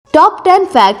Top 10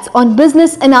 facts on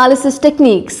business analysis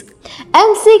techniques.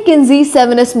 McKinsey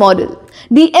 7S model.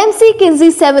 The McKinsey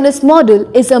 7S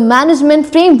model is a management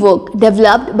framework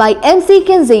developed by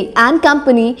McKinsey and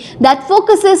Company that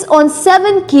focuses on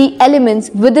 7 key elements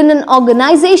within an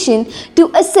organization to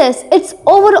assess its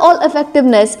overall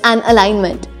effectiveness and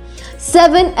alignment.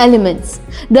 7 elements.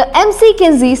 The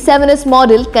McKinsey 7S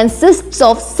model consists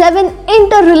of 7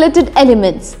 interrelated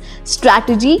elements: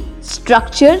 strategy,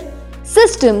 structure,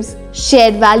 systems,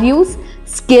 shared values,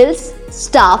 skills,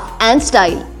 staff, and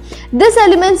style. These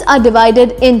elements are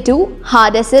divided into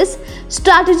hard assets,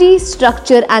 strategy,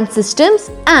 structure, and systems,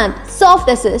 and soft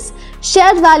assets,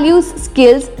 shared values,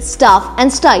 skills, staff,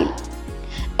 and style.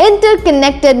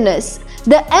 Interconnectedness.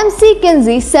 The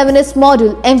McKinsey 7S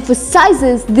model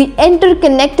emphasizes the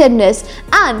interconnectedness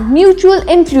and mutual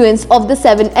influence of the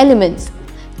 7 elements.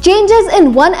 Changes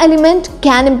in one element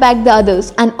can impact the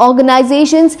others, and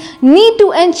organizations need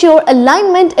to ensure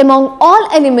alignment among all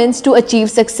elements to achieve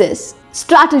success.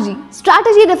 Strategy.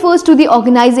 Strategy refers to the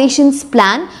organization's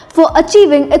plan for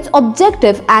achieving its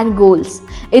objective and goals.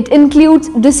 It includes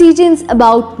decisions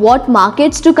about what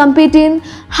markets to compete in,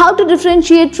 how to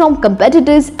differentiate from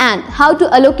competitors, and how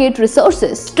to allocate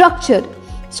resources. Structure.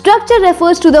 Structure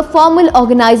refers to the formal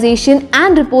organization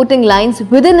and reporting lines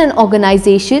within an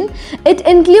organization. It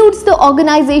includes the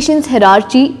organization's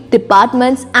hierarchy,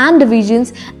 departments, and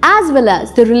divisions, as well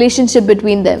as the relationship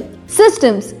between them.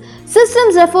 Systems.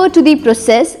 Systems refer to the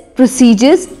process,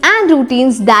 procedures, and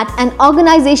routines that an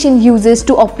organization uses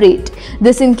to operate.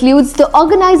 This includes the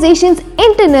organization's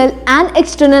internal and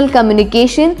external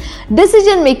communication,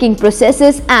 decision-making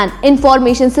processes, and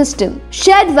information system.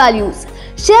 Shared values.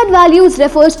 Shared values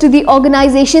refers to the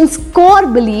organization's core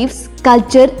beliefs,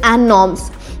 culture, and norms.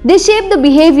 They shape the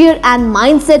behavior and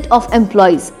mindset of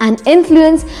employees and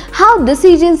influence how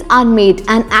decisions are made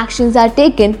and actions are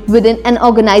taken within an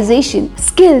organization.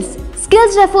 Skills.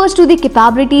 Skills refers to the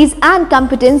capabilities and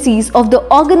competencies of the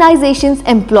organization's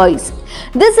employees.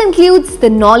 This includes the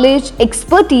knowledge,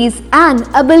 expertise, and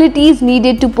abilities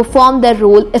needed to perform their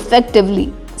role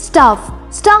effectively. Staff.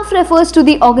 Staff refers to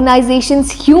the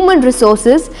organization's human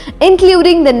resources,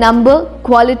 including the number,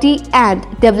 quality, and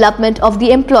development of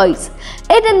the employees.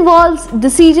 It involves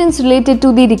decisions related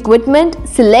to the recruitment,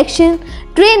 selection,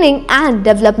 training, and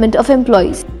development of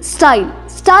employees. Style.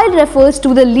 Style refers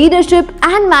to the leadership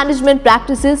and management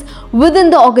practices within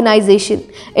the organization.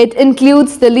 It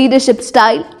includes the leadership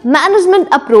style, management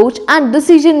approach, and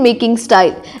decision-making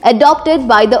style adopted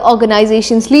by the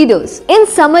organization's leaders. In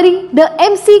summary, the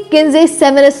McKinsey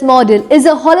 7S model is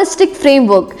a holistic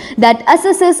framework that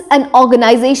assesses an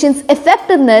organization's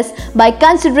effectiveness by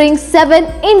considering 7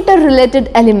 interrelated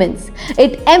elements.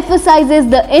 It emphasizes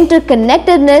the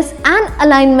interconnectedness and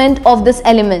alignment of these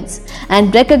elements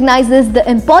and recognizes the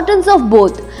importance of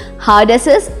both hard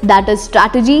assets, that is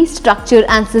strategy, structure,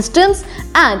 and systems,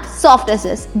 and soft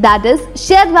assets, that is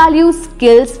shared values,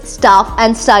 skills, staff,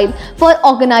 and style for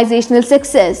organizational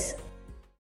success.